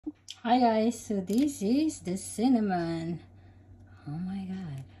Hi guys, so this is the cinnamon. Oh my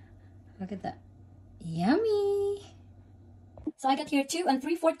god, look at that. Yummy! So I got here 2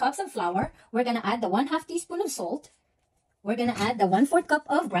 3/4 cups of flour. We're gonna add the 1/2 teaspoon of salt. We're gonna add the 1/4 cup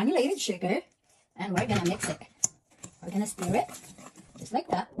of granulated sugar. And we're gonna mix it. We're gonna stir it, just like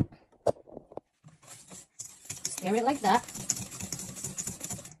that. Stir it like that.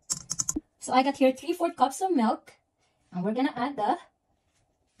 So I got here 3/4 cups of milk. And we're gonna add the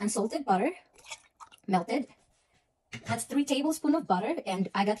unsalted butter, melted. That's 3 tablespoons of butter, and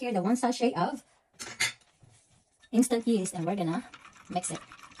I got here the 1 sachet of instant yeast, and we're gonna mix it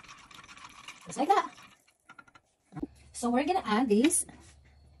just like that. So we're gonna add these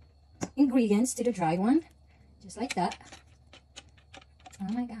ingredients to the dry one, just like that. Oh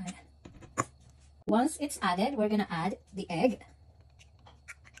my god. Once it's added, we're gonna add the egg,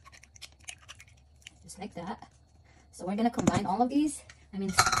 just like that. So we're gonna combine all of these.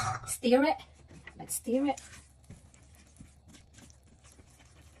 Stir it. Let's stir it.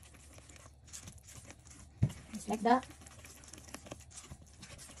 Just like that.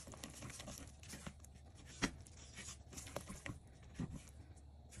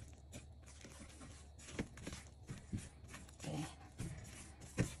 Okay.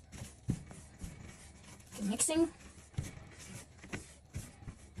 Keep mixing.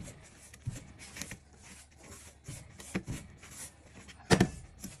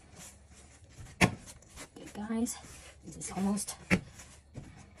 Guys, this is almost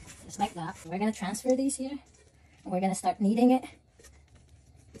just like that. We're gonna transfer these here and we're gonna start kneading it.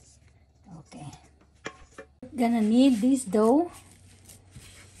 Okay, gonna knead this dough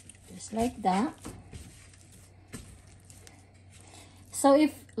just like that. So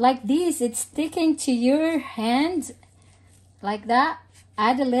if like this it's sticking to your hand like that,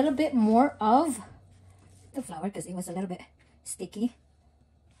 add a little bit more of the flour because it was a little bit sticky.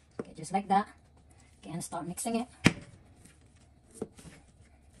 Okay, just like that. Okay, and start mixing it. I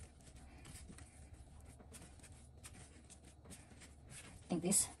think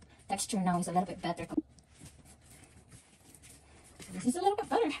this texture now is a little bit better. This is a little bit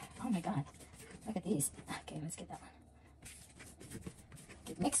better. Oh my god. Look at these. Okay, let's get that one.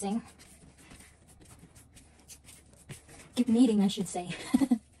 Keep mixing. Keep kneading, I should say.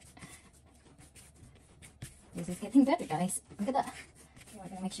 This is getting better, guys. Look at that. Okay, we're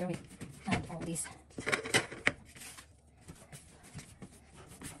gonna make sure we add all these.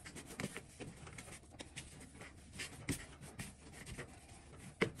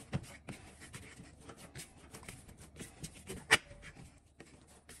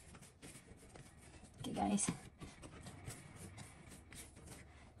 Okay, guys.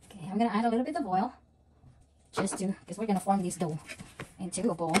 Okay, I'm gonna add a little bit of oil, just to, because we're gonna form this dough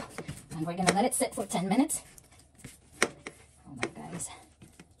into a bowl, and we're gonna let it sit for 10 minutes. Oh my guys,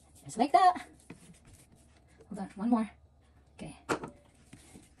 just like that. Hold on, one more. Okay. Oh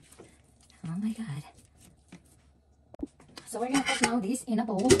my god. So we're gonna put now this in a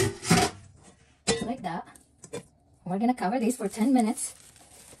bowl, just like that. We're gonna cover this for 10 minutes.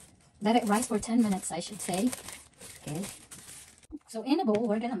 Let it rise for 10 minutes, I should say. Okay. So in a bowl,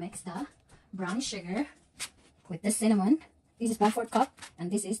 we're gonna mix the brown sugar with the cinnamon. This is 1/4 cup, and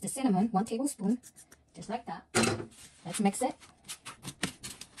this is the cinnamon, 1 tablespoon, just like that. Let's mix it.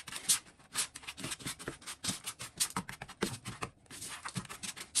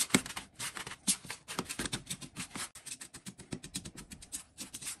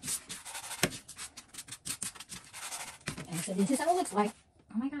 Okay, so this is how it looks like.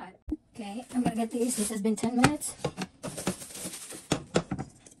 Oh my god. Okay, I'm gonna get these. This has been 10 minutes.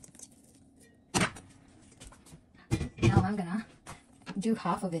 Now I'm gonna do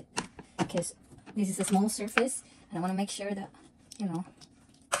half of it because this is a small surface and I want to make sure that, you know,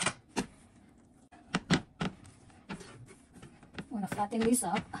 I want to flatten this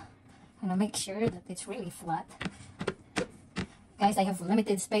up. I want to make sure that it's really flat. Guys, I have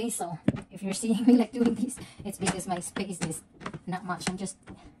limited space, so if you're seeing me like doing this, it's because my space is not much. I'm just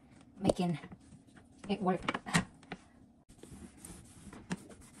making it work.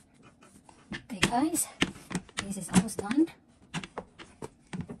 Okay guys, this is almost done.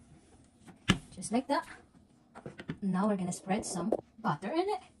 Just like that. Now we're gonna spread some butter in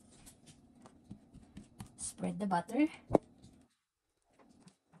it. Spread the butter.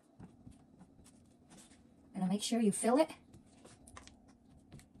 Gonna make sure you fill it.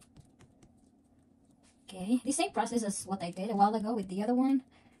 Okay, the same process as what I did a while ago with the other one.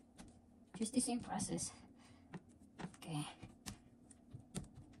 Just the same process. Okay.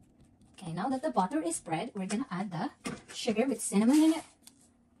 Okay, now that the butter is spread, we're gonna add the sugar with cinnamon in it.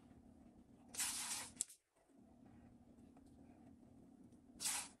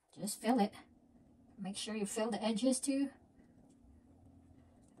 Just fill it. Make sure you fill the edges too.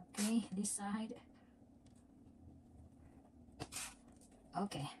 Okay, this side.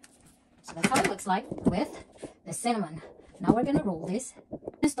 Okay, so that's how it looks like with the cinnamon. Now we're gonna roll this. I'm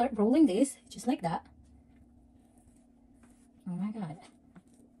gonna start rolling this just like that. Oh my god.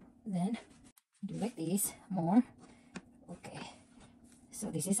 Then do like this more. Okay,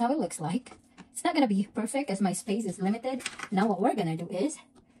 so this is how it looks like. It's not gonna be perfect as my space is limited. Now what we're gonna do is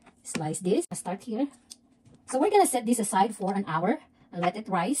slice this. I'll start here. So we're gonna set this aside for an hour and let it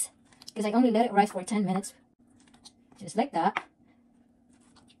rise, because I only let it rise for 10 minutes. Just like that.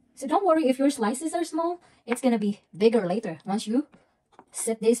 So don't worry if your slices are small, it's gonna be bigger later once you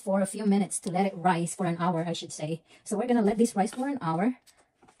set this for a few minutes to let it rise for an hour, I should say. So we're gonna let this rise for an hour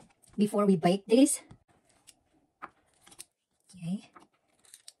before we bake this. Okay.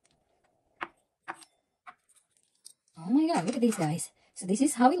 Oh my god, look at these guys. So this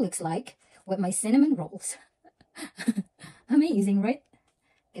is how it looks like with my cinnamon rolls. Amazing, right?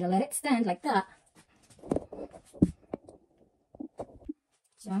 Gonna let it stand like that.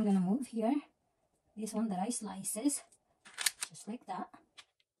 So I'm gonna move here this one that I slices just like that.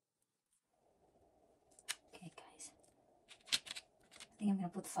 Okay guys, I think I'm gonna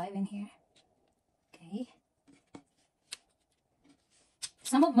put 5 in here. Okay,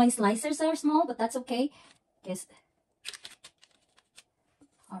 some of my slicers are small, but that's okay. Guess.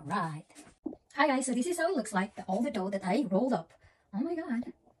 All right. Hi guys, so this is how it looks like, all the dough that I rolled up. Oh my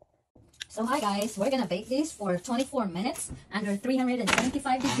god. So hi guys, we're gonna bake this for 24 minutes under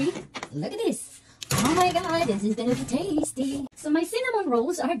 375 degrees. Look at this. Oh my god, this is gonna be tasty. So my cinnamon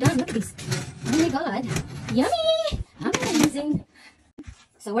rolls are done. Look at this. Oh my god. Yummy! Amazing.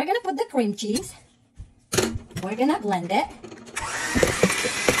 So we're gonna put the cream cheese. We're gonna blend it.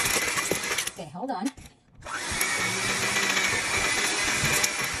 Okay, hold on.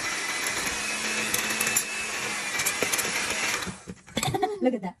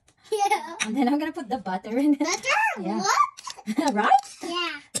 Look at that. Yeah. And then I'm gonna put the butter in it. Butter? Yeah. What? Right?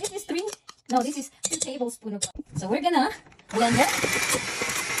 Yeah. This is 2 tablespoons of butter. So we're gonna blend it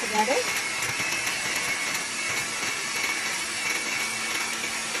together.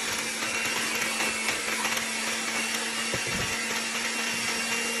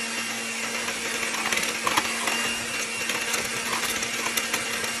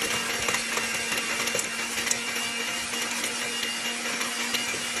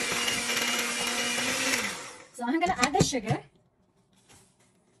 So I'm gonna add the sugar.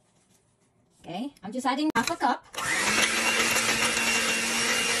 Okay, I'm just adding half a cup.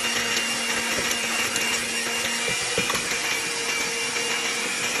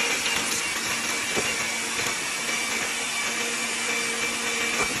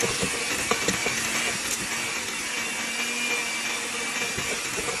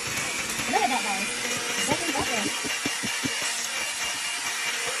 Look at that, guys. Second butter.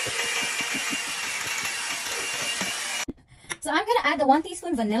 So I'm gonna add the 1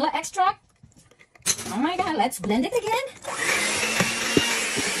 teaspoon vanilla extract. Oh my god, let's blend it again.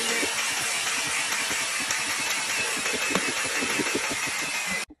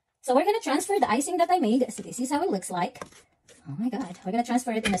 So we're gonna transfer the icing that I made. So this is how it looks like. Oh my god, we're gonna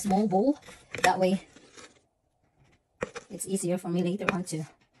transfer it in a small bowl. That way it's easier for me later on to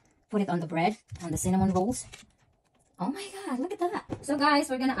put it on the bread, on the cinnamon rolls. Oh my god, look at that. So guys,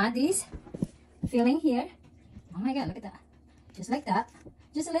 we're gonna add this filling here. Oh my god, look at that. Just like that.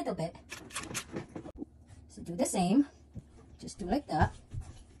 Just a little bit. So do the same. Just do like that.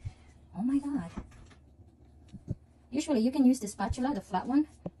 Oh my god. Usually you can use the spatula, the flat one,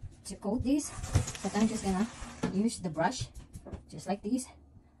 to coat this. But I'm just gonna use the brush. Just like this.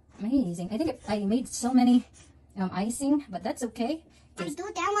 Amazing. I think I made so many icing, but that's okay. I'll do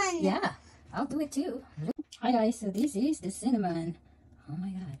that one. Yeah, I'll do it too. Hi guys, so this is the cinnamon. Oh my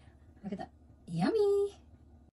god.